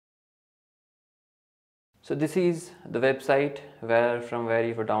So this is the website from where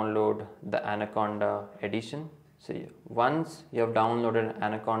you will download the Anaconda edition. So once you have downloaded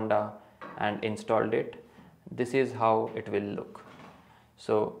Anaconda and installed it, this is how it will look.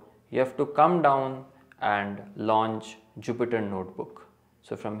 So you have to come down and launch Jupyter Notebook.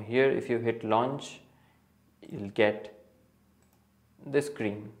 So from here, if you hit launch, you'll get this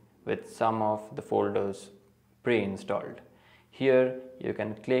screen with some of the folders pre-installed. Here you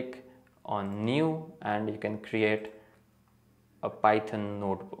can click on new and you can create a Python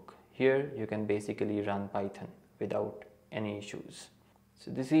notebook. Here you can basically run Python without any issues.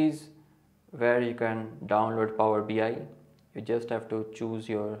 So this is where you can download Power BI. You just have to choose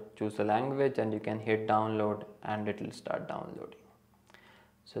the language and you can hit download and it will start downloading.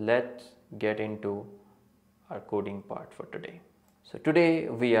 So let's get into our coding part for today. So today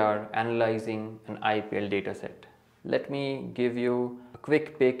we are analyzing an IPL dataset. Let me give you a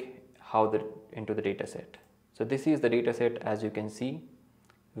quick peek into the dataset. So this is the dataset. As you can see,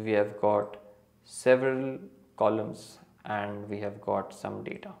 we have got several columns and we have got some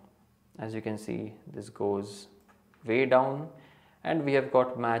data. As you can see, this goes way down and we have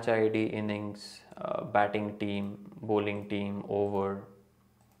got match ID, innings, batting team, bowling team, over,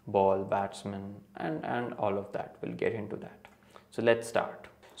 ball, batsman, and all of that. We'll get into that. So let's start.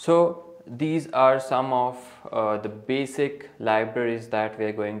 So these are some of the basic libraries that we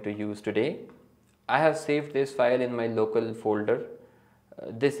are going to use today. I have saved this file in my local folder.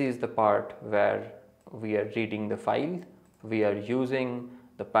 This is the part where we are reading the file. We are using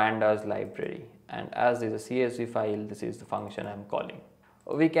the pandas library, and as is a CSV file, this is the function I'm calling.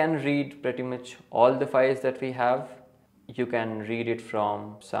 We can read pretty much all the files that we have. You can read it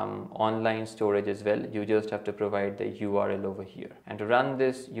from some online storage as well. You just have to provide the URL over here. And to run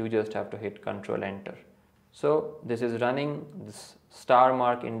this, you just have to hit Control Enter. So this is running. This star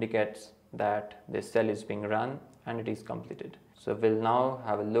mark indicates that this cell is being run and it is completed. So we'll now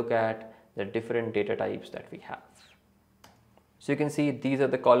have a look at the different data types that we have. So you can see these are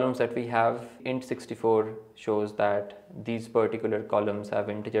the columns that we have. int64 shows that these particular columns have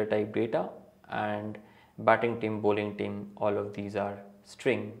integer type data, and batting team, bowling team, all of these are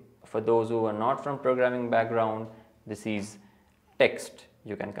string. For those who are not from programming background, this is text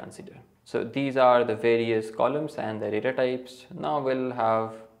you can consider. So these are the various columns and the data types. Now we'll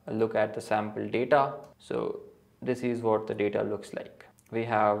have a look at the sample data. So this is what the data looks like. We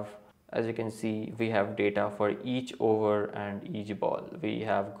have, as you can see, we have data for each over and each ball. We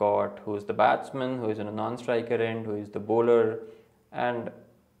have got who is the batsman, who is on a non-striker end, who is the bowler, and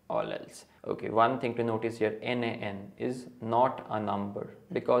all else. Okay, one thing to notice here, NaN is not a number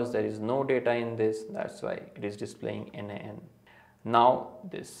because there is no data in this. That's why it is displaying NaN. Now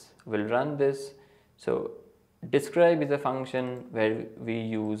this will run this. So describe is a function where we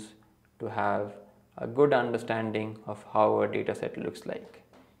use to have a good understanding of how a data set looks like.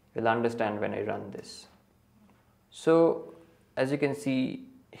 You'll understand when I run this. So as you can see,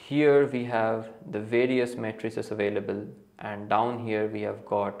 here we have the various matrices available, and down here we have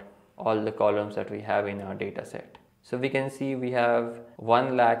got all the columns that we have in our data set. So we can see we have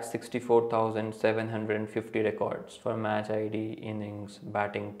 1,64,750 records for match ID, innings,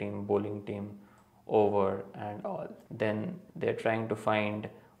 batting team, bowling team, over, and all. Then they're trying to find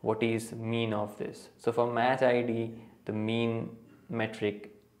what is mean of this. So for match ID, the mean metric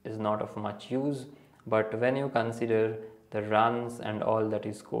is not of much use, but when you consider the runs and all that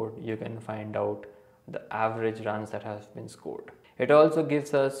is scored, you can find out the average runs that have been scored. It also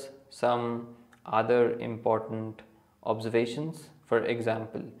gives us some other important observations. For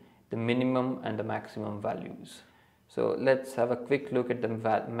example, the minimum and the maximum values. So let's have a quick look at the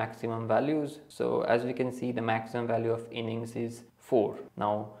maximum values. So as we can see, the maximum value of innings is 4.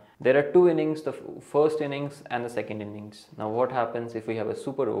 Now there are two innings, the first innings and the second innings. Now what happens if we have a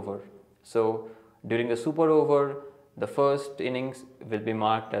super over? So during the super over, the first innings will be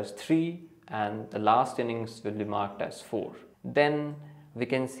marked as 3 and the last innings will be marked as 4. Then we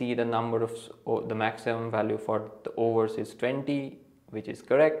can see the number of the maximum value for the overs is 20, which is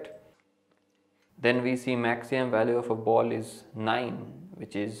correct. Then we see maximum value of a ball is 9,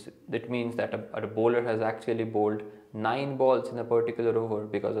 that means that a bowler has actually bowled 9 balls in a particular over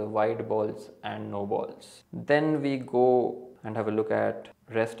because of wide balls and no balls. Then we go and have a look at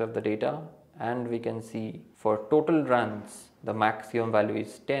rest of the data, and we can see for total runs the maximum value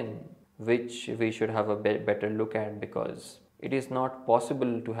is 10, which we should have a better look at because it is not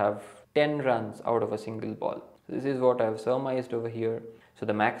possible to have 10 runs out of a single ball. So this is what I have surmised over here. So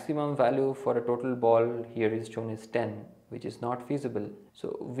the maximum value for a total ball here is shown as 10, which is not feasible.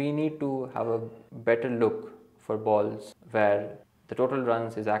 So we need to have a better look for balls where the total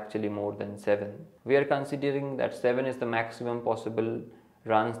runs is actually more than 7. We are considering that 7 is the maximum possible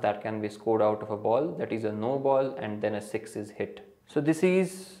runs that can be scored out of a ball, that is a no ball, and then a 6 is hit. So this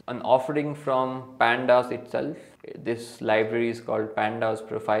is an offering from Pandas itself. This library is called Pandas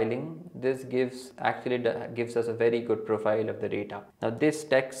Profiling. This gives us a very good profile of the data. Now this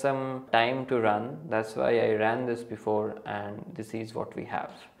takes some time to run, that's why I ran this before, and this is what we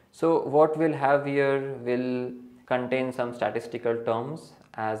have. So what we'll have here will contain some statistical terms.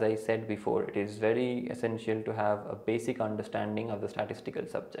 As I said before, it is very essential to have a basic understanding of the statistical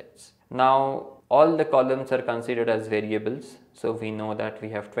subjects. Now all the columns are considered as variables, so we know that we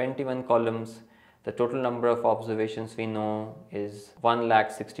have 21 columns. The total number of observations we know is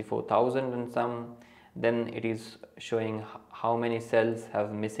 1,64,000 and some. Then it is showing how many cells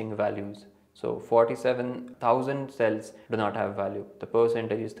have missing values. So 47,000 cells do not have value. The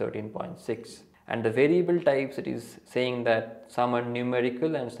percentage is 13.6. And the variable types, it is saying that some are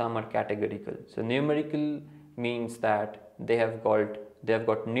numerical and some are categorical. So numerical means that they have got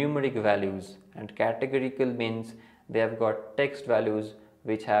numeric values, and categorical means they have got text values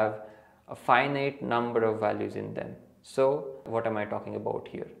which have a finite number of values in them. So what am I talking about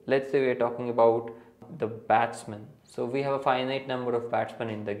here? Let's say we are talking about the batsman. So we have a finite number of batsmen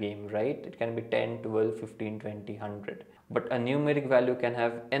in the game, right? It can be 10, 12, 15, 20, 100. But a numeric value can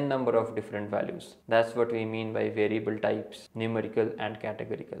have n number of different values. That's what we mean by variable types, numerical and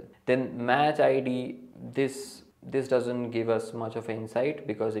categorical. Then match ID, this doesn't give us much of insight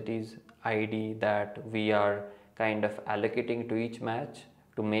because it is ID that we are kind of allocating to each match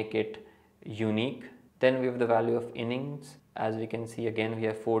to make it unique. Then we have the value of innings. As we can see, again we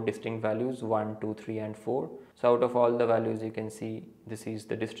have 4 distinct values, 1, 2, 3 and 4. So out of all the values you can see this is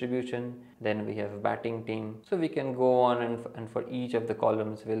the distribution. Then we have batting team. So we can go on and for each of the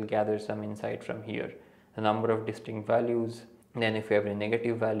columns we'll gather some insight from here. The number of distinct values, then if we have any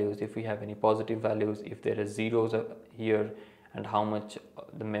negative values, if we have any positive values, if there are zeros here, and how much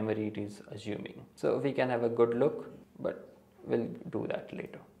the memory it is assuming. So we can have a good look, but we'll do that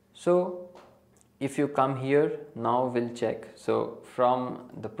later. So if you come here, now we'll check. So from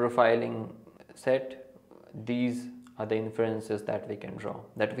the profiling set, these are the inferences that we can draw.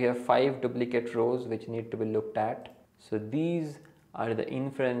 That we have 5 duplicate rows which need to be looked at. So these are the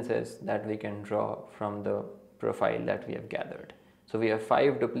inferences that we can draw from the profile that we have gathered. So we have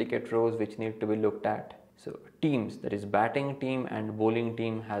 5 duplicate rows which need to be looked at. So teams, that is batting team and bowling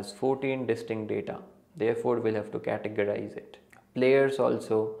team, has 14 distinct data. Therefore we'll have to categorize it. Players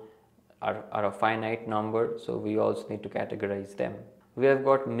also are a finite number, so we also need to categorize them. We have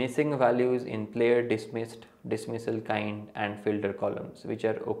got missing values in player dismissed, dismissal kind and filter columns, which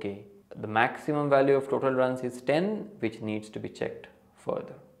are okay. The maximum value of total runs is 10, which needs to be checked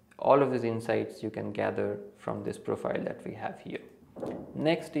further. All of these insights you can gather from this profile that we have here.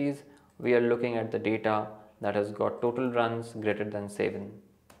 Next is we are looking at the data that has got total runs greater than 7.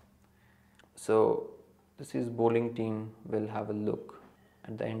 So this is bowling team. We'll have a look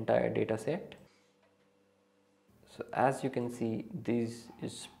at the entire data set. So as you can see, this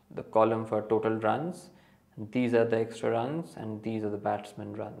is the column for total runs. These are the extra runs and these are the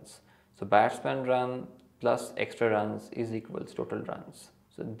batsman runs. So batsman run plus extra runs is equals total runs.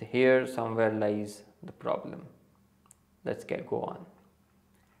 So here somewhere lies the problem. Let's go on.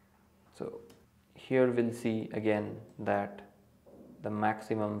 So here we'll see again that the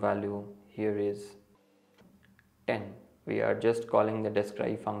maximum value here is 10. We are just calling the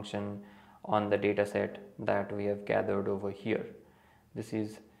describe function on the data set that we have gathered over here. This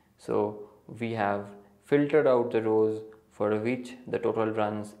is, so we have filtered out the rows for which the total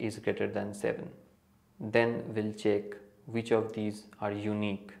runs is greater than 7. Then we'll check which of these are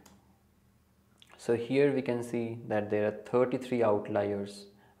unique. So here we can see that there are 33 outliers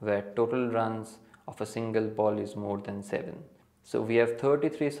where total runs of a single ball is more than 7. So we have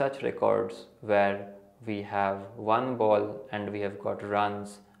 33 such records where we have one ball and we have got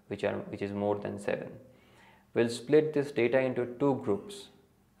runs which is more than 7. We'll split this data into 2 groups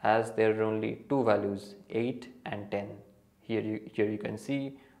as there are only 2 values, 8 and 10. Here you can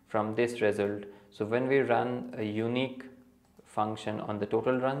see from this result. So when we run a unique function on the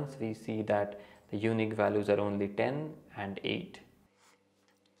total runs, we see that the unique values are only 10 and 8.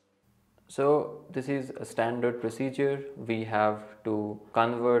 So this is a standard procedure. We have to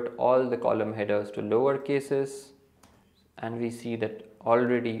convert all the column headers to lower cases, and we see that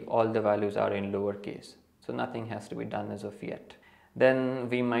already all the values are in lower case. So nothing has to be done as of yet. Then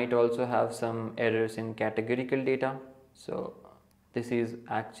we might also have some errors in categorical data. So this is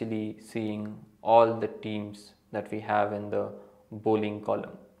actually seeing all the teams that we have in the bowling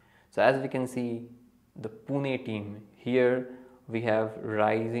column. So as we can see, the Pune team, here we have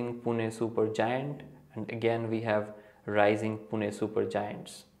rising Pune super giant, and again we have rising Pune super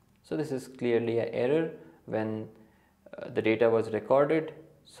giants. So this is clearly an error when the data was recorded.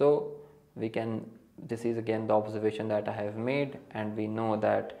 So we can, this is again the observation that I have made, and we know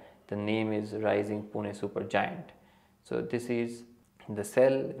that the name is rising Pune super giant. So this is the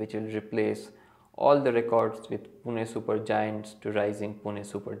cell which will replace all the records with Pune super giants to rising Pune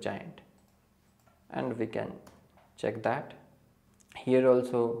super giant, and we can check that. Here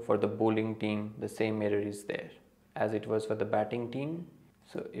also for the bowling team the same error is there as it was for the batting team.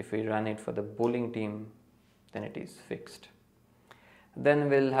 So if we run it for the bowling team, then it is fixed. Then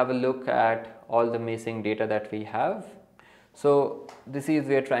we'll have a look at all the missing data that we have. So this is,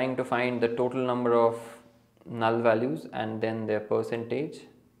 we are trying to find the total number of null values and then their percentage.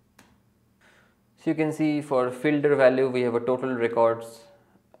 So you can see for filter value we have a total records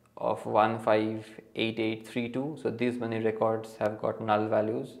of 158832. So these many records have got null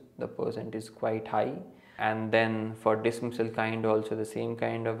values. The percent is quite high. And then for dismissal kind also the same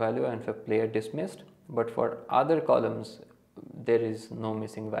kind of value, and for player dismissed. But for other columns there is no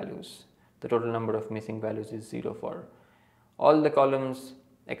missing values. The total number of missing values is 0 for all the columns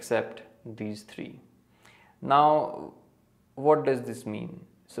except these three. Now what does this mean?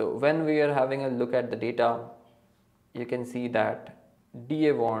 So when we are having a look at the data, you can see that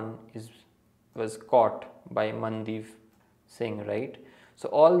DA Vaughan was caught by Mandeep Singh, right? So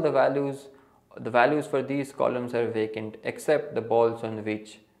all the values for these columns are vacant except the balls on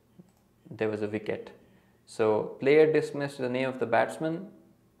which there was a wicket. So player dismissed the name of the batsman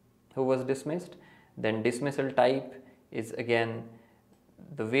who was dismissed. Then dismissal type is again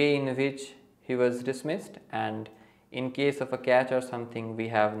the way in which he was dismissed, and in case of a catch or something we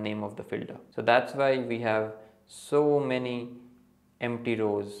have name of the fielder. So that's why we have so many empty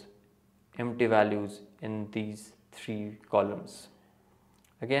rows, empty values in these three columns.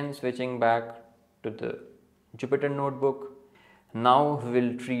 Again switching back to the Jupyter notebook, now we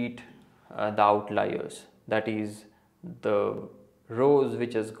will treat the outliers, that is the rows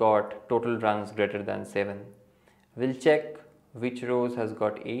which has got total runs greater than 7. We'll check which rows has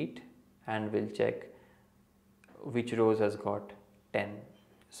got 8 and we'll check which rows has got 10.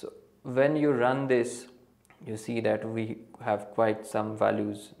 So when you run this, you see that we have quite some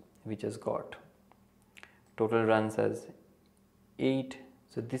values which has got total runs as 8.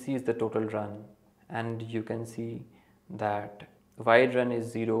 So this is the total run, and you can see that wide run is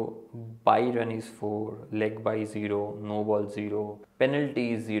 0, by run is 4, leg by 0, no ball 0,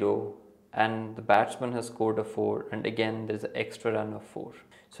 penalty is 0, and the batsman has scored a 4, and again there is an extra run of 4.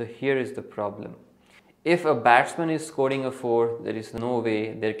 So here is the problem. If a batsman is scoring a 4, there is no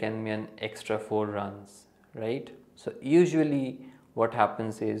way there can be an extra 4 runs, right? So usually what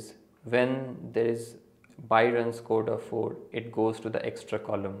happens is when there is by run scored of 4, it goes to the extra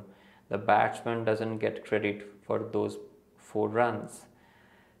column. The batsman doesn't get credit for those 4 runs.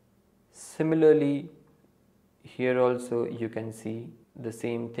 Similarly, here also you can see the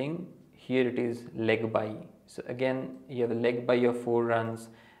same thing. Here it is leg by. So again you have a leg by of 4 runs,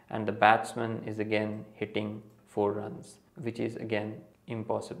 and the batsman is again hitting 4 runs, which is again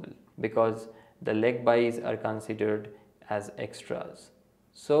impossible because the leg bys are considered as extras.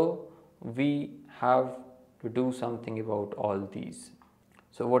 So we have to do something about all these.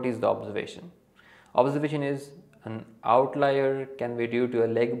 So what is the observation? Observation is an outlier can be due to a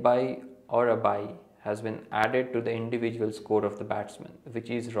leg by or a by has been added to the individual score of the batsman, which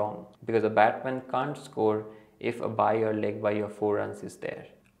is wrong because a batsman can't score if a by or leg by of 4 runs is there.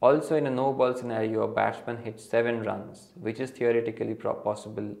 Also in a no ball scenario, a batsman hits 7 runs, which is theoretically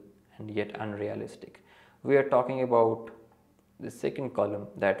possible and yet unrealistic. We are talking about the second column,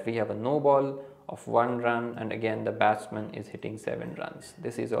 that we have a no ball of 1 run and again the batsman is hitting 7 runs.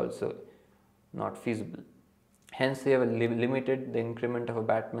 This is also not feasible. Hence we have limited the increment of a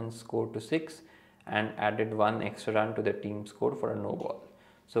batsman's score to 6 and added 1 extra run to the team score for a no ball.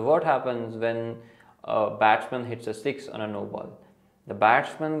 So what happens when a batsman hits a 6 on a no ball? The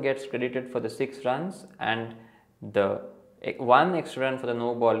batsman gets credited for the 6 runs and the 1 extra run for the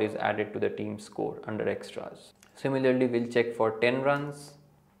no ball is added to the team score under extras. Similarly, we'll check for 10 runs.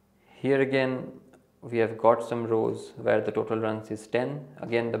 Here again we have got some rows where the total runs is 10.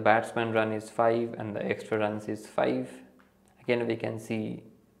 Again the batsman run is 5 and the extra runs is 5. Again we can see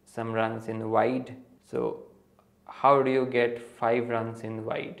some runs in wide. So how do you get 5 runs in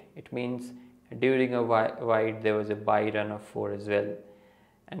wide? It means during a wide there was a by run of 4 as well,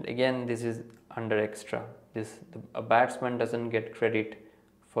 and again this is under extra. A batsman doesn't get credit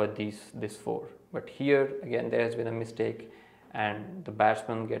for this 4, but here again there has been a mistake and the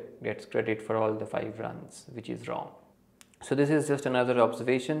batsman gets credit for all the 5 runs, which is wrong. So this is just another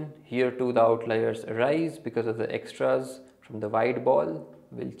observation. Here too the outliers arise because of the extras from the wide ball.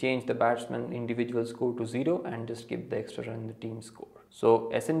 Will change the batsman individual score to 0 and just keep the extra run in the team score. So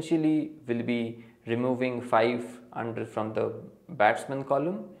essentially we'll be removing 5 from the batsman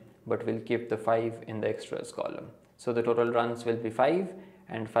column, but we'll keep the 5 in the extras column. So the total runs will be 5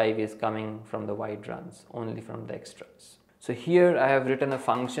 and 5 is coming from the wide runs, only from the extras. So here I have written a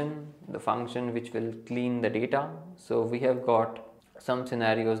function, the function which will clean the data. So we have got some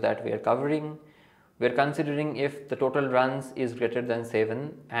scenarios that we are covering. We are considering if the total runs is greater than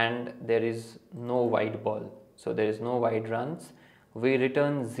 7 and there is no wide ball. So there is no wide runs. We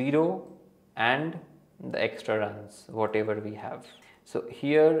return 0 and the extra runs, whatever we have. So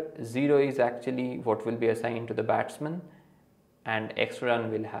here 0 is actually what will be assigned to the batsman and extra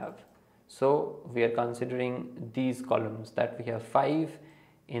run will have. So we are considering these columns, that we have 5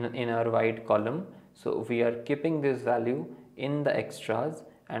 in our wide column. So we are keeping this value in the extras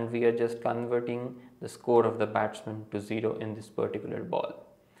and we are just converting the score of the batsman to 0 in this particular ball.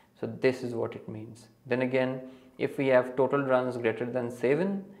 So this is what it means. Then again, if we have total runs greater than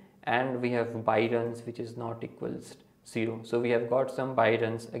 7 and we have by runs which is not equals 0. So we have got some by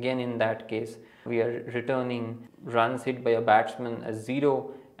runs. Again, in that case, we are returning runs hit by a batsman as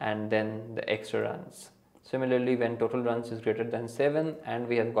 0 and then the extra runs. Similarly, when total runs is greater than 7 and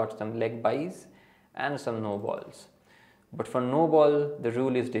we have got some leg buys and some no balls. But for no ball, the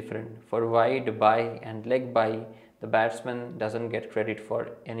rule is different. For wide buy and leg buy, the batsman doesn't get credit for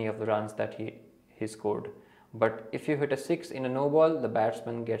any of the runs that he scored. But if you hit a 6 in a no ball, the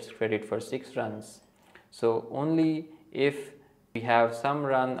batsman gets credit for 6 runs. So only if we have some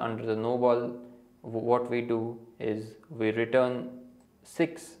run under the no ball, what we do is we return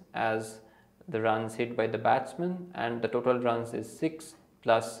 6 as the runs hit by the batsman and the total runs is 6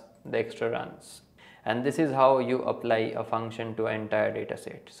 plus the extra runs. And this is how you apply a function to an entire data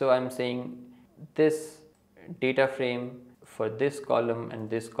set. So I'm saying this data frame for this column and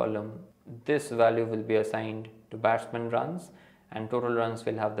this column, this value will be assigned to batsman runs and total runs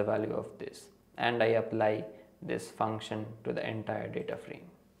will have the value of this. And I apply this function to the entire data frame.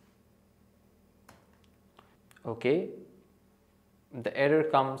 Okay. The error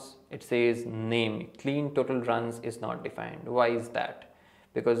comes, it says name clean total runs is not defined. Why is that?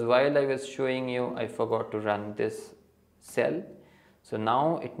 Because while I was showing you, I forgot to run this cell. So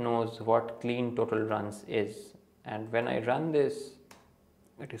now it knows what clean total runs is. And when I run this,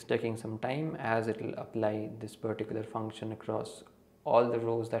 it is taking some time as it will apply this particular function across all the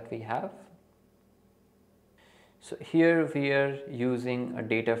rows that we have. So here we are using a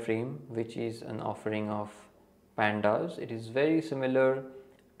data frame which is an offering of pandas. It is very similar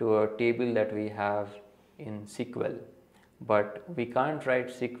to a table that we have in SQL, but we can't write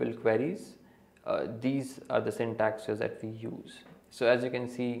SQL queries. These are the syntaxes that we use. So as you can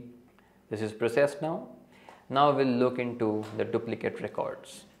see, this is processed now. Now we'll look into the duplicate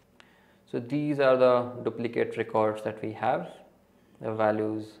records. So these are the duplicate records that we have. The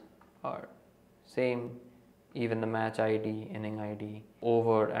values are same, even the match ID, inning ID,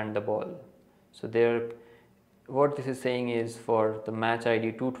 over and the ball. So there, what this is saying is for the match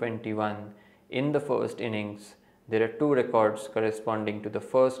ID 221 in the first innings, there are 2 records corresponding to the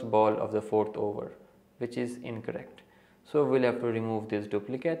first ball of the 4th over, which is incorrect. So we'll have to remove these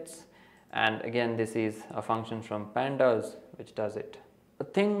duplicates. And again, this is a function from pandas which does it. A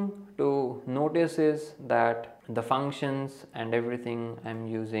thing to notice is that the functions and everything I'm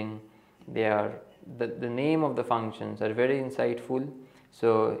using, they are the name of the functions are very insightful.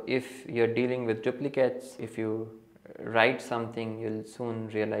 So if you're dealing with duplicates, if you write something, you'll soon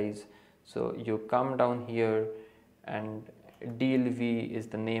realize. So you come down here and DLV is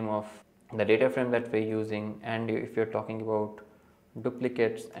the name of the data frame that we're using, and if you're talking about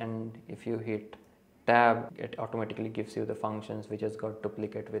duplicates and if you hit tab, it automatically gives you the functions which has got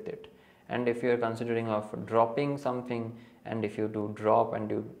duplicate with it. And if you're considering of dropping something, and if you do drop and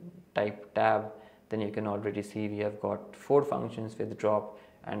you type tab, then you can already see we have got 4 functions with drop,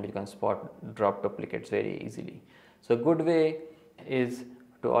 and you can spot drop duplicates very easily. So a good way is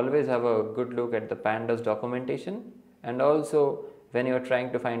to always have a good look at the pandas documentation, and also when you're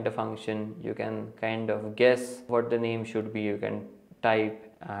trying to find a function, you can kind of guess what the name should be. You can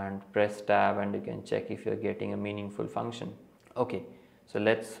type and press tab and you can check if you're getting a meaningful function. Okay, so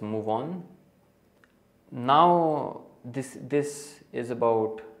let's move on. Now this is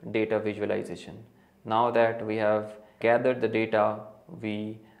about data visualization. Now that we have gathered the data,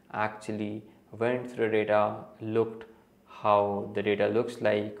 we actually went through the data, looked how the data looks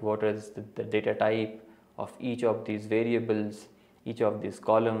like, what is the data type of each of these variables, each of these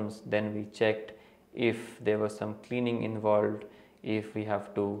columns. Then we checked if there was some cleaning involved, if we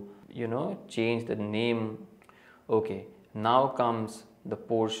have to, change the name. Okay, now comes the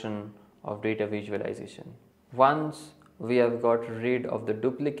portion of data visualization. Once we have got rid of the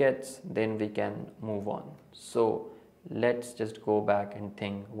duplicates, then we can move on. So let's just go back and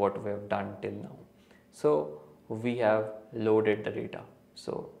think what we have done till now. So we have loaded the data.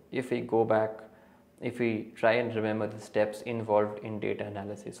 So if we go back, if we try and remember the steps involved in data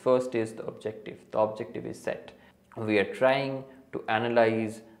analysis, first is the objective. The objective is set. We are trying to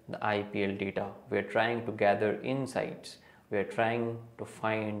analyze the IPL data. We are trying to gather insights. We are trying to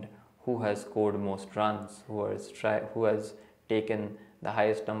find who has scored most runs, who has taken the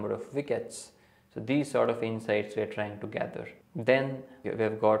highest number of wickets. So these sort of insights we are trying to gather. Then we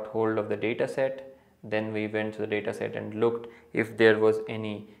have got hold of the data set. Then we went to the data set and looked if there was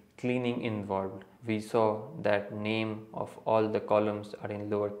any cleaning involved. We saw that name of all the columns are in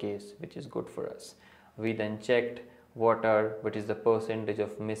lowercase, which is good for us. We then checked what is the percentage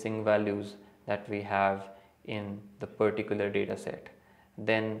of missing values that we have in the particular data set.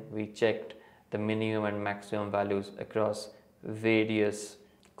 Then we checked the minimum and maximum values across various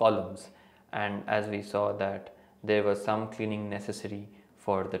columns, and as we saw that there was some cleaning necessary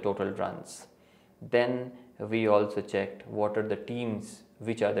for the total runs. Then we also checked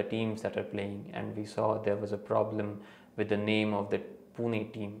which are the teams that are playing, and we saw there was a problem with the name of the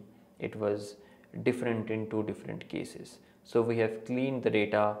Pune team. It was different in two different cases. So we have cleaned the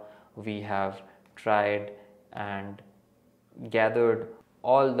data, we have tried and gathered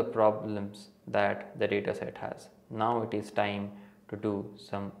all the problems that the data set has. Now it is time to do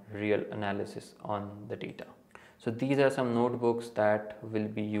some real analysis on the data. So these are some notebooks that we'll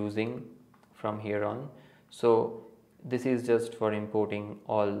be using from here on. So this is just for importing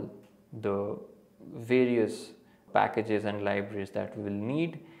all the various packages and libraries that we will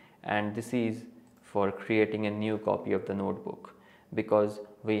need, and this is for creating a new copy of the notebook, because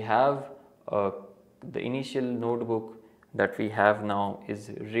we have the initial notebook that we have now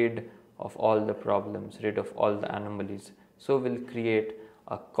is rid of all the problems, rid of all the anomalies. So we'll create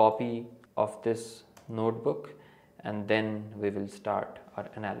a copy of this notebook and then we will start our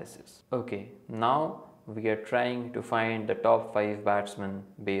analysis. Okay, now we are trying to find the top 5 batsmen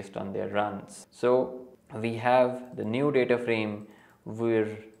based on their runs. So we have the new data frame,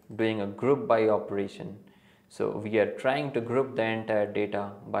 we're doing a group by operation. So we are trying to group the entire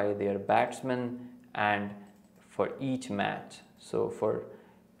data by their batsmen and for each match. So for,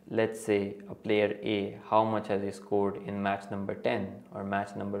 let's say, a player A, how much has he scored in match number 10 or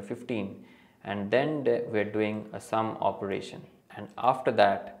match number 15, and then we're doing a sum operation, and after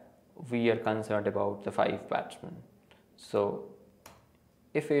that we are concerned about the 5 batsmen. So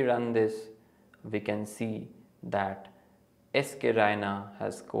if we run this, we can see that SK Raina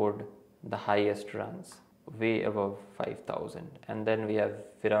has scored the highest runs, way above 5,000, and then we have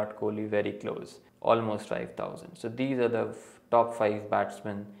Virat Kohli very close, almost 5,000. So these are the top 5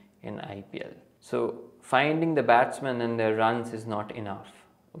 batsmen in IPL. So finding the batsmen and their runs is not enough.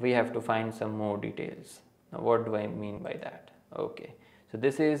 We have to find some more details. Now what do I mean by that? Okay, so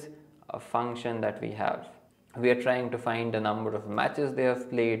this is a function that we have. We are trying to find the number of matches they have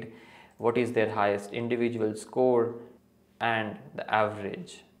played, what is their highest individual score, and the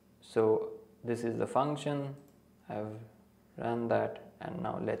average. So this is the function. I've run that, and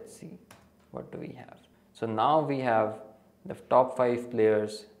now let's see what do we have. So now we have the top 5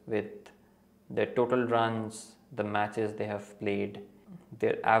 players with their total runs, the matches they have played,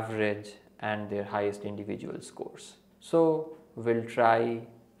 their average, and their highest individual scores. So we'll try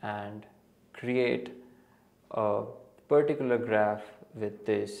and create a particular graph with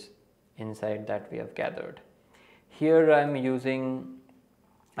this insight that we have gathered. Here I'm using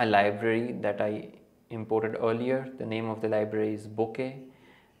a library that I imported earlier. The name of the library is Bouquet.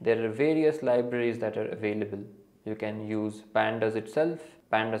 There are various libraries that are available. You can use Pandas itself.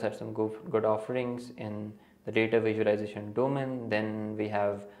 Pandas had some good offerings in the data visualization domain. Then we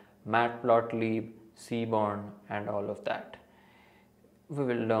have Matplotlib, Seaborn, and all of that. We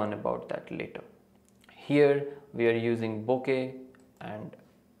will learn about that later. Here we are using Bouquet, and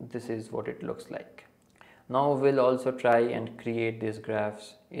this is what it looks like. Now we'll also try and create these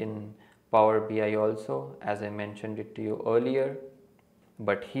graphs in Power BI also, as I mentioned it to you earlier.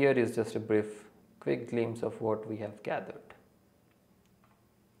 But here is just a brief, quick glimpse of what we have gathered.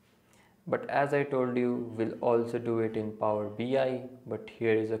 But as I told you, we'll also do it in Power BI, but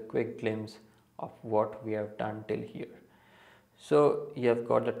here is a quick glimpse of what we have done till here. So you have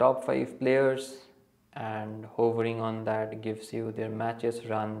got the top 5 players, and hovering on that gives you their matches,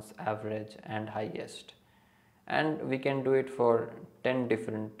 runs, average, and highest. And we can do it for 10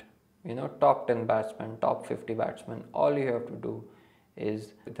 different top 10 batsmen, top 50 batsmen, all you have to do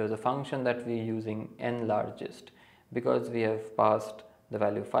is, there's a function that we're using n largest, because we have passed the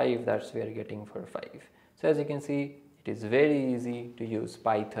value 5, that's we are getting for 5. So as you can see, it is very easy to use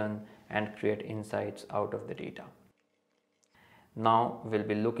Python and create insights out of the data. Now we'll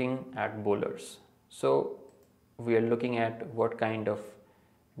be looking at bowlers. So we are looking at what kind of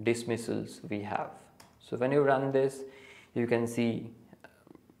dismissals we have. So when you run this, you can see,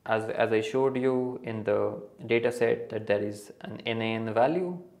 as I showed you in the data set, that there is an NaN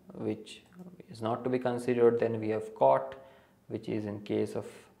value which is not to be considered. Then we have caught, which is in case of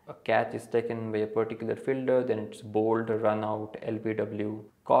a catch is taken by a particular fielder, then it's bowled, run out, LBW,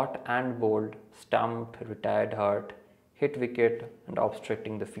 caught and bowled, stumped, retired hurt, hit wicket and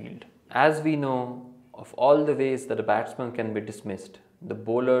obstructing the field. As we know, of all the ways that a batsman can be dismissed, the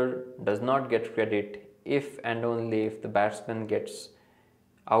bowler does not get credit if and only if the batsman gets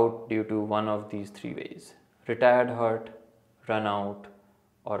out due to one of these 3 ways: retired hurt, run out,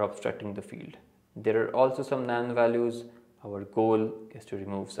 or obstructing the field. There are also some NaN values. Our goal is to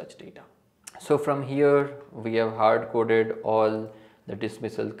remove such data. So from here we have hard coded all the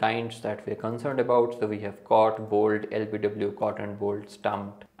dismissal kinds that we are concerned about. So we have caught, bowled, LBW, caught and bowled,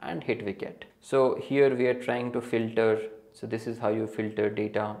 stumped and hit wicket. So here we are trying to filter. So this is how you filter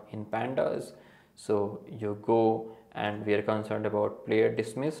data in pandas. So you go, and we are concerned about player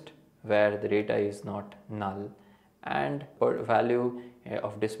dismissed, where the data is not null, and per value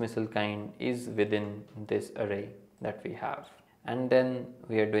of dismissal kind is within this array that we have. And then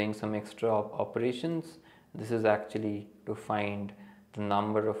we are doing some extra operations. This is actually to find the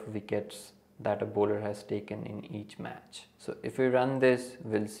number of wickets that a bowler has taken in each match. So if we run this,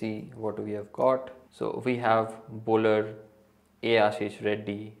 we'll see what we have got. So we have bowler A. Ashish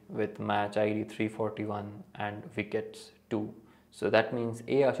Reddy with match ID 341 and wickets 2. So that means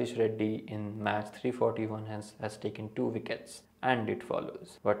A. Ashish Reddy in match 341 has taken 2 wickets, and it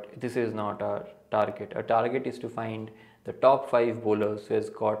follows. But this is not our target. Our target is to find the top 5 bowlers who has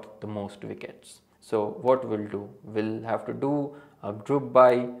got the most wickets. So what we'll do, we'll have to do a group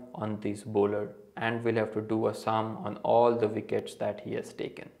by on this bowler, and we'll have to do a sum on all the wickets that he has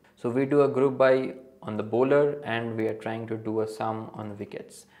taken. So we do a group by on the bowler, and we are trying to do a sum on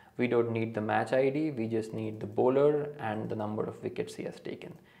wickets. We don't need the match ID, we just need the bowler and the number of wickets he has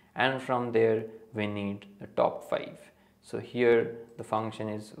taken. And from there we need the top 5. So here the function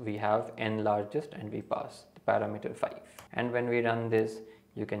is, we have n largest and we pass the parameter 5. And when we run this,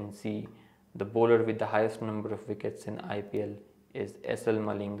 you can see the bowler with the highest number of wickets in IPL is SL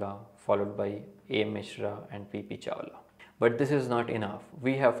Malinga, followed by A. Mishra and PP Chawla. But this is not enough.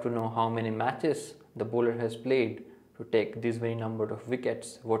 We have to know how many matches the bowler has played to take this many number of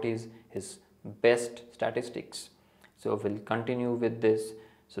wickets. What is his best statistics? So we'll continue with this.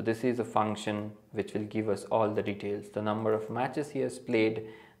 So this is a function which will give us all the details: the number of matches he has played,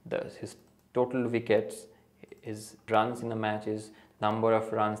 his total wickets, his runs in the matches, number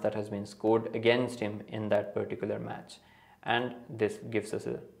of runs that has been scored against him in that particular match, and this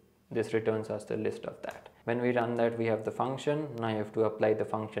returns us the list of that. When we run that, we have the function. Now you have to apply the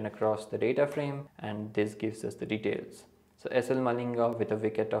function across the data frame, and this gives us the details. So SL Malinga with a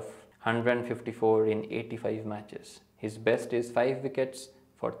wicket of 154 in 85 matches. His best is 5 wickets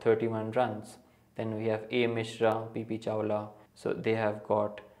for 31 runs. Then we have A. Mishra, PP Chawla. So they have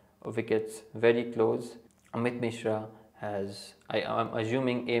got wickets very close. Amit Mishra has, I'm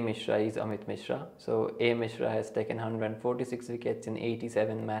assuming A. Mishra is Amit Mishra. So A. Mishra has taken 146 wickets in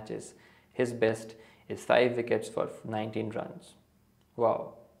 87 matches. His best is 5 wickets for 19 runs.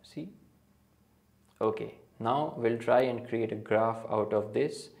 Wow, see? Okay, now we'll try and create a graph out of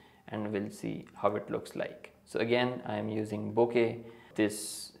this, and we'll see how it looks like. So again, I am using Bokeh.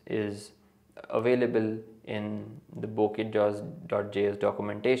 This is available in the bokeh.js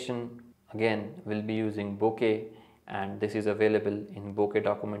documentation. Again, we'll be using Bokeh, and this is available in Bokeh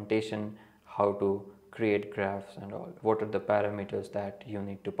documentation, how to create graphs and all. What are the parameters that you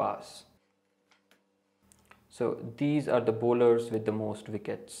need to pass? So these are the bowlers with the most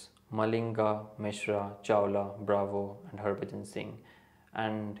wickets: Malinga, Mishra, Chawla, Bravo and Harbhajan Singh.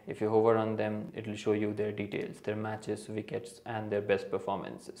 And if you hover on them, it will show you their details, their matches, wickets and their best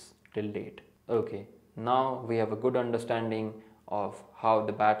performances till date. Okay, now we have a good understanding of how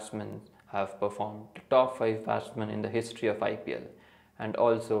the batsmen have performed, the top 5 batsmen in the history of IPL, and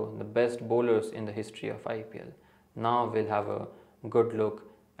also the best bowlers in the history of IPL. Now we'll have a good look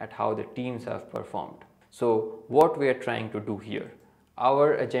at how the teams have performed. So what we are trying to do here,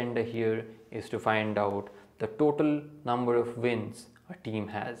 our agenda here is to find out the total number of wins a team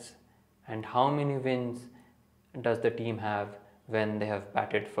has, and how many wins does the team have when they have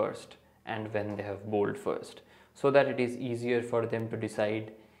batted first and when they have bowled first, so that it is easier for them to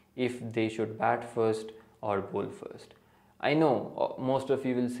decide if they should bat first or bowl first. I know most of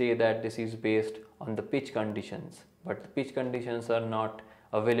you will say that this is based on the pitch conditions, but the pitch conditions are not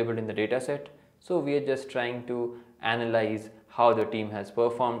available in the data set. So we are just trying to analyze how the team has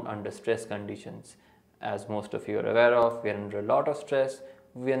performed under stress conditions. As most of you are aware of, we are under a lot of stress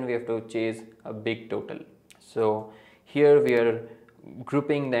when we have to chase a big total. So here we are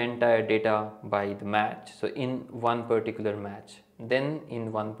grouping the entire data by the match. So in one particular match, then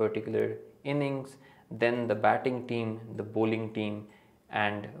in one particular innings, then the batting team, the bowling team,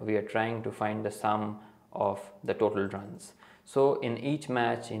 and we are trying to find the sum of the total runs. So in each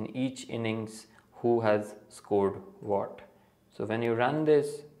match, in each innings, who has scored what. So when you run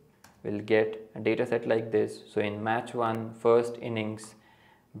this, we'll get a data set like this. So in match 1, first innings,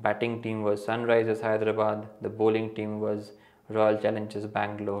 batting team was Sunrisers Hyderabad, the bowling team was Royal Challengers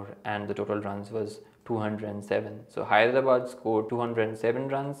Bangalore, and the total runs was 207. So Hyderabad scored 207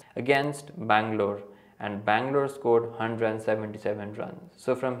 runs against Bangalore, and Bangalore scored 177 runs.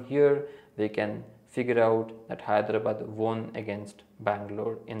 So from here we can figure out that Hyderabad won against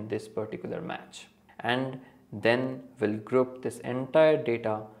Bangalore in this particular match. And then we'll group this entire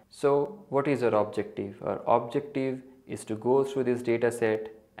data. So what is our objective? Our objective is to go through this data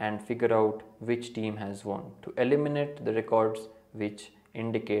set and figure out which team has won, to eliminate the records which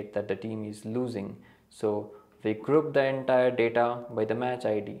indicate that the team is losing. So we group the entire data by the match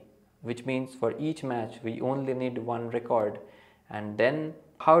ID, which means for each match we only need one record. And then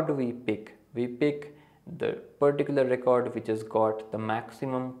how do we pick? We pick the particular record which has got the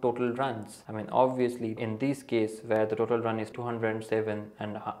maximum total runs. I mean, obviously in this case where the total run is 207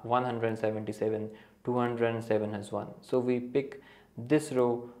 and 177, 207 has won. So we pick this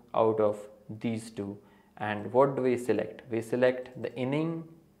row out of these two, and what do we select? We select the inning,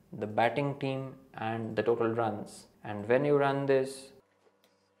 the batting team, and the total runs. And when you run this,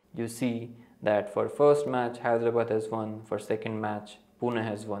 you see that for first match Hyderabad has won, for second match Pune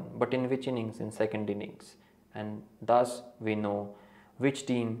has won, but in which innings? In second innings. And thus we know which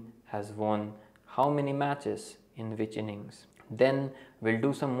team has won how many matches in which innings. Then we'll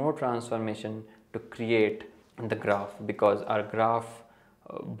do some more transformation to create the graph, because our graph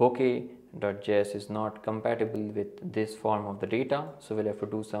bokeh.js is not compatible with this form of the data. So we'll have to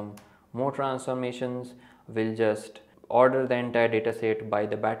do some more transformations. We'll just order the entire data set by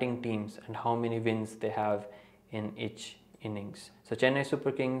the batting teams and how many wins they have in each innings. So Chennai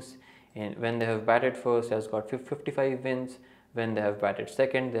Super Kings, when they have batted first, has got 55 wins. When they have batted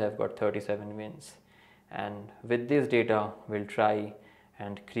second, they have got 37 wins. And with this data, we'll try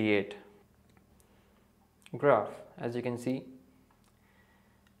and create a graph. As you can see,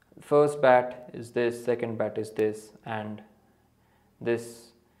 first bat is this, second bat is this, and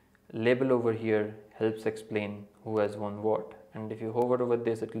this label over here helps explain who has won what. And if you hover over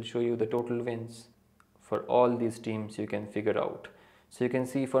this, it will show you the total wins for all these teams you can figure out. So you can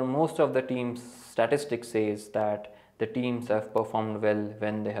see for most of the teams, statistics says that the teams have performed well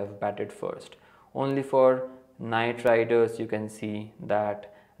when they have batted first. Only for Knight Riders you can see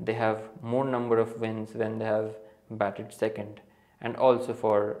that they have more number of wins when they have batted second, and also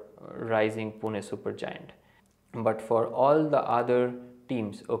for Rising Pune Supergiant. But for all the other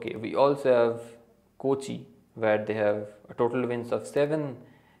teams, okay, we also have Kochi, where they have a total wins of 7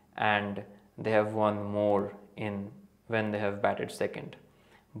 and they have won more in when they have batted second.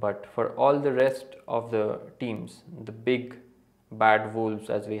 But for all the rest of the teams, the big bad wolves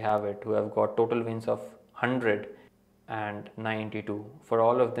as we have it, who have got total wins of 100 and 92, for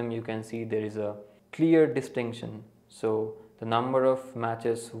all of them you can see there is a clear distinction. So the number of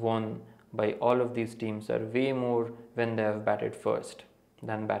matches won by all of these teams are way more when they have batted first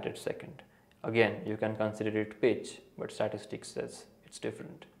than batted second. Again, you can consider it pitch, but statistics says it's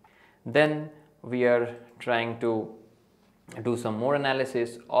different. Then we are trying to do some more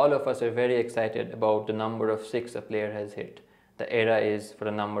analysis. All of us are very excited about the number of 6 a player has hit. The era is for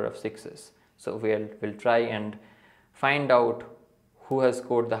the number of 6s. So we'll try and find out who has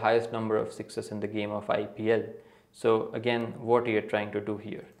scored the highest number of 6s in the game of IPL. So again, what we are trying to do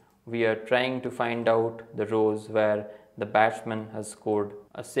here? We are trying to find out the rows where the batsman has scored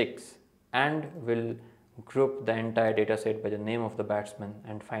a 6, and we'll group the entire data set by the name of the batsman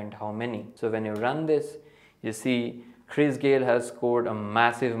and find how many. So when you run this, you see Chris Gayle has scored a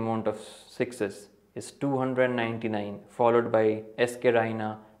massive amount of 6s. It's 299, followed by SK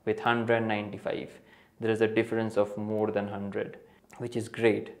Raina with 195. There is a difference of more than 100, which is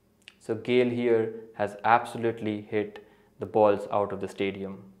great. So Gayle here has absolutely hit the balls out of the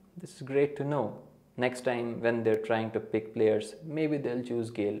stadium. This is great to know. Next time when they're trying to pick players, maybe they'll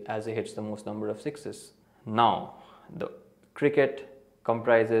choose Gale as he hits the most number of sixes. Now, the cricket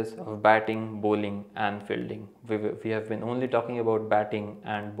comprises of batting, bowling and fielding. We have been only talking about batting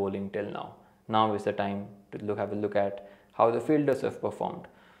and bowling till now. Now is the time to have a look at how the fielders have performed.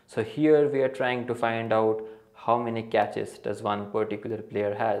 So here we are trying to find out how many catches does one particular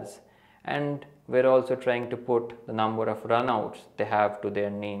player has, and we're also trying to put the number of runouts they have to their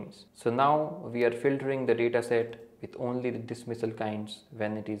names. So now we are filtering the data set with only the dismissal kinds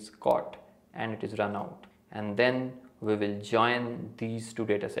when it is caught and it is run out, and then we will join these two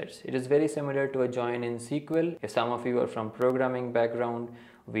data sets. It is very similar to a join in SQL. If some of you are from programming background,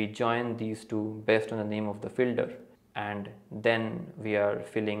 we join these two based on the name of the fielder, and then we are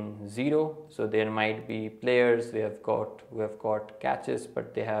filling 0. So there might be players who have got catches,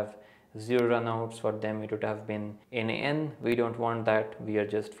 but they have 0 runouts. For them it would have been NaN. We don't want that, we are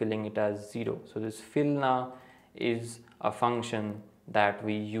just filling it as 0. So this fillna is a function that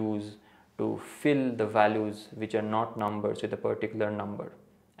we use to fill the values which are not numbers with a particular number.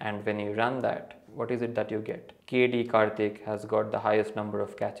 And when you run that, what is it that you get? KD Karthik has got the highest number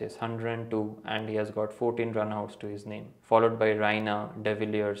of catches, 102, and he has got 14 runouts to his name, followed by Raina, De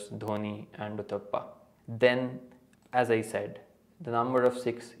Villiers, Dhoni and Uthappa. Then, as I said, the number of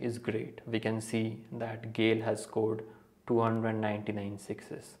 6 is great. We can see that Gale has scored 299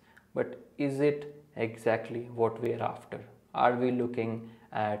 sixes. But is it exactly what we are after? Are we looking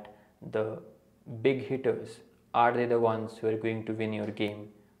at the big hitters? Are they the ones who are going to win your game?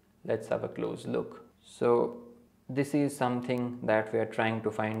 Let's have a close look. So this is something that we are trying to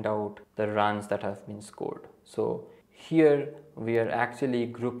find out, the runs that have been scored. So here we are actually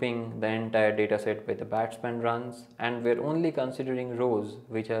grouping the entire data set by the batsman runs, and we're only considering rows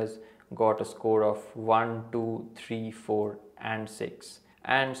which has got a score of 1, 2, 3, 4 and 6.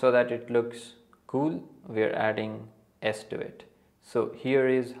 And so that it looks cool, we're adding S to it. So here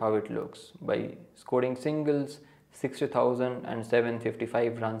is how it looks. By scoring singles,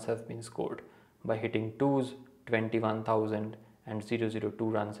 60,755 runs have been scored. By hitting twos, 21,002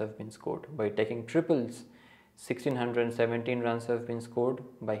 runs have been scored. By taking triples, 1617 runs have been scored.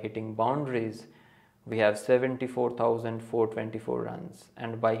 By hitting boundaries, we have 74,424 runs.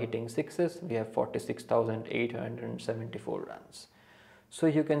 And by hitting sixes, we have 46,874 runs. So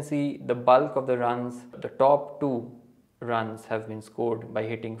you can see the bulk of the runs, the top 2 runs have been scored by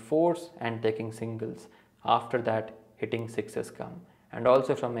hitting fours and taking singles. After that, hitting sixes come. And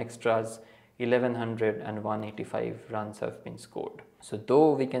also from extras, 1100 and 185 runs have been scored. So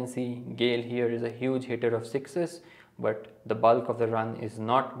though we can see Gale here is a huge hitter of sixes, but the bulk of the run is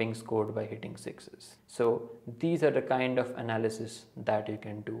not being scored by hitting sixes. So these are the kind of analysis that you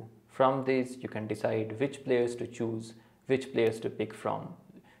can do. From this, you can decide which players to choose, which players to pick from.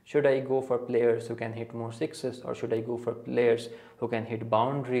 Should I go for players who can hit more sixes, or should I go for players who can hit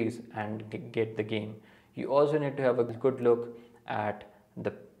boundaries and get the game? You also need to have a good look at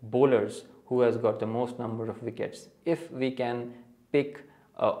the bowlers who has got the most number of wickets. If we can pick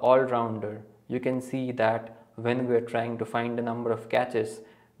an all-rounder, you can see that when we are trying to find the number of catches,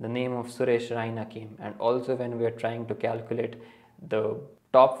 the name of Suresh Raina came. And also when we are trying to calculate the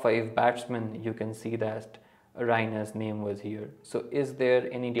top 5 batsmen, you can see that Raina's name was here. So is there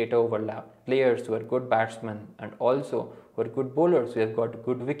any data overlap? Players who are good batsmen and also who are good bowlers who have got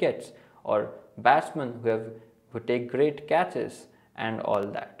good wickets, or batsmen who take great catches and all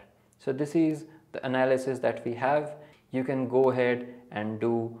that. So this is the analysis that we have. You can go ahead and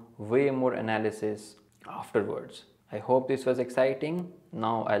do way more analysis afterwards. I hope this was exciting.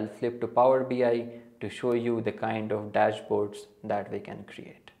 Now I'll flip to Power BI to show you the kind of dashboards that we can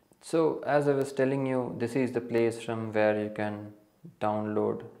create. So as I was telling you, this is the place from where you can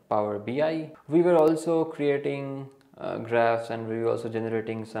download Power BI. We were also creating graphs, and we were also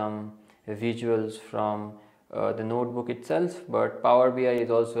generating some visuals from the notebook itself, but Power BI is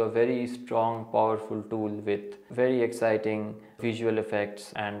also a very strong, powerful tool with very exciting visual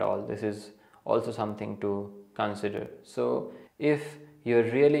effects and all. This is also something to consider. So if you're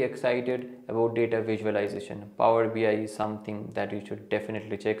really excited about data visualization, Power BI is something that you should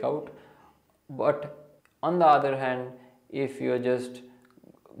definitely check out. But on the other hand, if you're just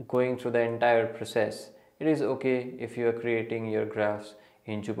going through the entire process, it is okay if you are creating your graphs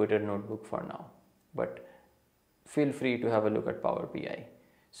in Jupyter Notebook for now. But feel free to have a look at Power BI.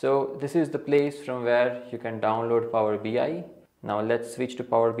 So this is the place from where you can download Power BI. Now let's switch to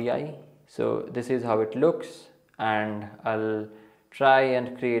Power BI. So this is how it looks, and I'll try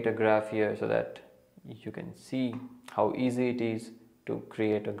and create a graph here so that you can see how easy it is to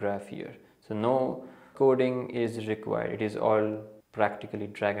create a graph here. So no coding is required. It is all practically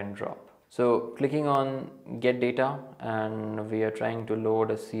drag and drop. So clicking on get data, and we are trying to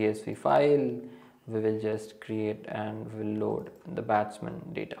load a CSV file. We will just create and we'll load the batsman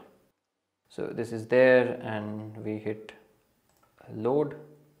data. So this is there, and we hit load,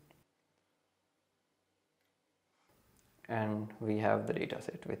 and we have the data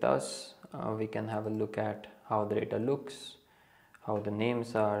set with us. We can have a look at how the data looks, how the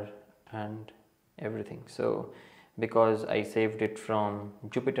names are, and everything. So because I saved it from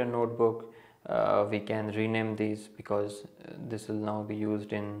Jupyter Notebook, we can rename these because this will now be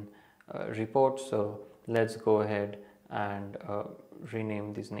used in reports. So let's go ahead and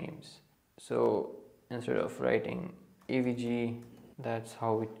rename these names. So instead of writing AVG, that's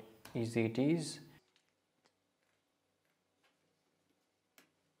how easy it is.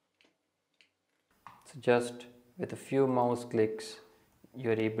 So just with a few mouse clicks, you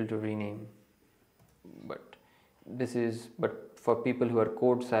are able to rename. But for people who are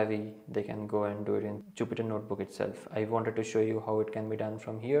code savvy, they can go and do it in Jupyter Notebook itself. I wanted to show you how it can be done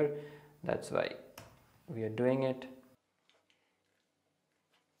from here. That's why we are doing it.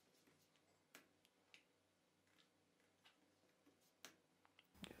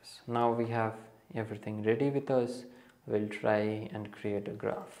 Yes. Now we have everything ready with us. We'll try and create a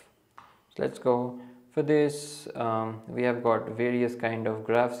graph. So let's go. For this, we have got various kind of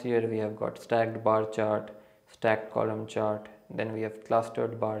graphs here. We have got stacked bar chart, stacked column chart, then we have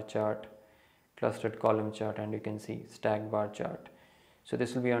clustered bar chart, clustered column chart, and you can see stacked bar chart. So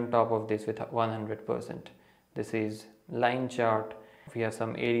this will be on top of this with 100%. This is line chart. We have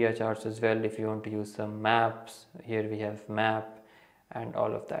some area charts as well. If you want to use some maps, here we have map and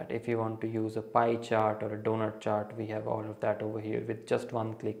all of that. If you want to use a pie chart or a donut chart, we have all of that over here. With just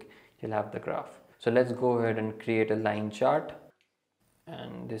one click, you'll have the graph. So let's go ahead and create a line chart,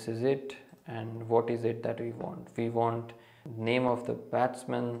 and this is it. And what is it that we want? We want name of the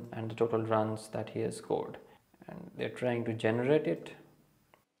batsman and the total runs that he has scored, and they're trying to generate it.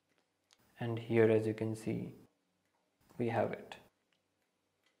 And here, as you can see, we have it.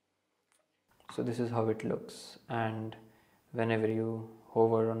 So this is how it looks, and whenever you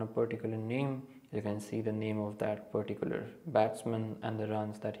hover on a particular name, you can see the name of that particular batsman and the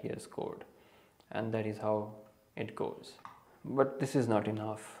runs that he has scored. And that is how it goes. But this is not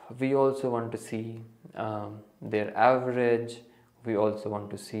enough. We also want to see their average. We also want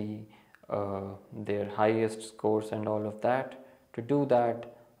to see their highest scores and all of that. To do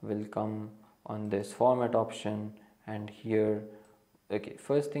that, we'll come on this format option, and here, okay,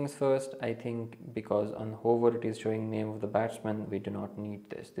 first things first, I think because on hover it is showing name of the batsman, we do not need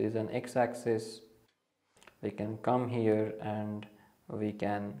this. There is an x-axis. We can come here and we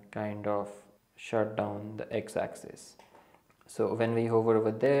can kind of shut down the x-axis. So when we hover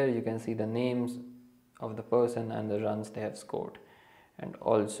over there, you can see the names of the person and the runs they have scored. And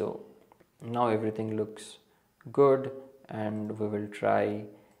also now everything looks good, and we will try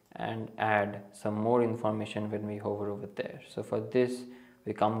and add some more information when we hover over there. So for this,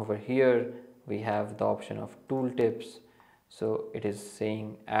 we come over here, we have the option of tooltips. So it is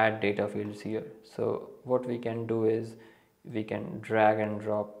saying add data fields here. So what we can do is we can drag and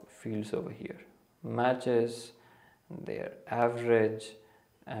drop fields over here. Matches, their average,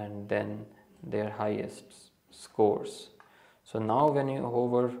 and then their highest scores. So now when you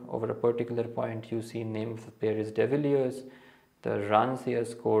hover over a particular point, you see name of the player is De Villiers, the runs he has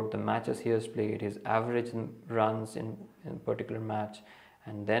scored, the matches he has played, his average runs in a particular match,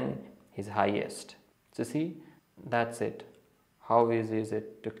 and then his highest. So see, that's it. How easy is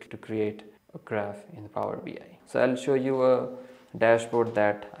it to create a graph in Power BI? So I'll show you a dashboard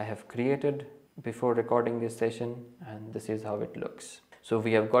that I have created before recording this session, and this is how it looks. So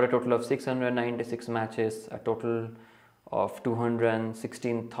we have got a total of 696 matches, a total of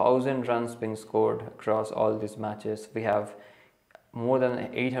 216,000 runs being scored across all these matches. We have more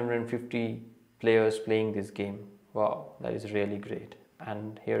than 850 players playing this game. Wow, that is really great.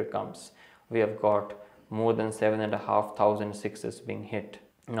 And here it comes. We have got more than 7,500 sixes being hit.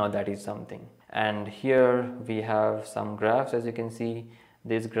 Now that is something. And here we have some graphs. As you can see,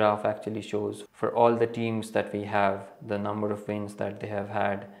 this graph actually shows for all the teams that we have the number of wins that they have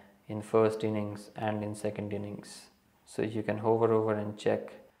had in first innings and in second innings. So you can hover over and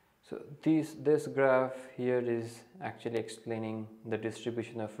check. So this graph here is actually explaining the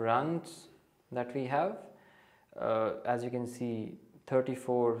distribution of runs that we have. As you can see,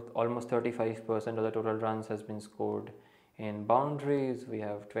 34, almost 35% of the total runs has been scored in boundaries. We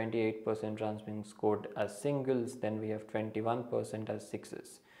have 28% runs being scored as singles, then we have 21% as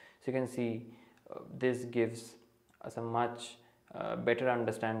sixes. So you can see this gives us a much better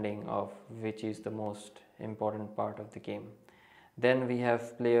understanding of which is the most important part of the game. Then we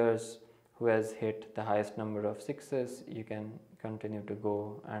have players who has hit the highest number of sixes. You can continue to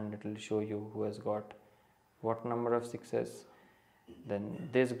go and it will show you who has got what number of sixes. Then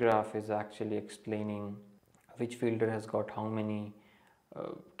this graph is actually explaining which fielder has got how many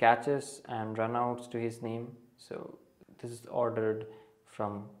catches and runouts to his name. So this is ordered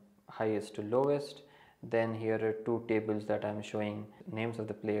from highest to lowest. Then here are two tables that I am showing names of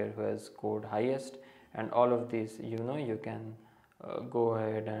the player who has scored highest, and all of these, you can go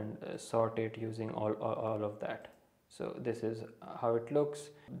ahead and sort it using all of that. So this is how it looks.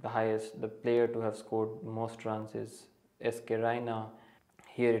 The player to have scored most runs is SK Raina.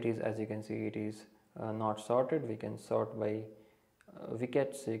 Here it is, as you can see, it is not sorted. We can sort by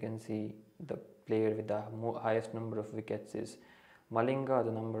wickets. So you can see the player with the highest number of wickets is Malinga.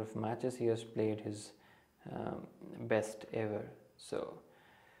 The number of matches he has played is best ever. So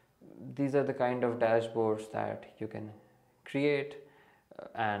these are the kind of dashboards that you can create,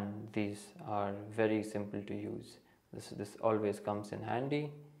 and these are very simple to use. This always comes in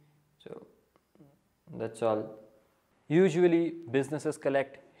handy. So that's all. Usually businesses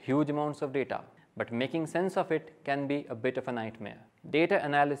collect huge amounts of data, but making sense of it can be a bit of a nightmare. Data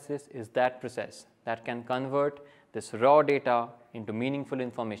analysis is that process that can convert this raw data into meaningful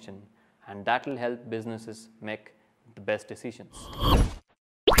information, and that will help businesses make the best decisions.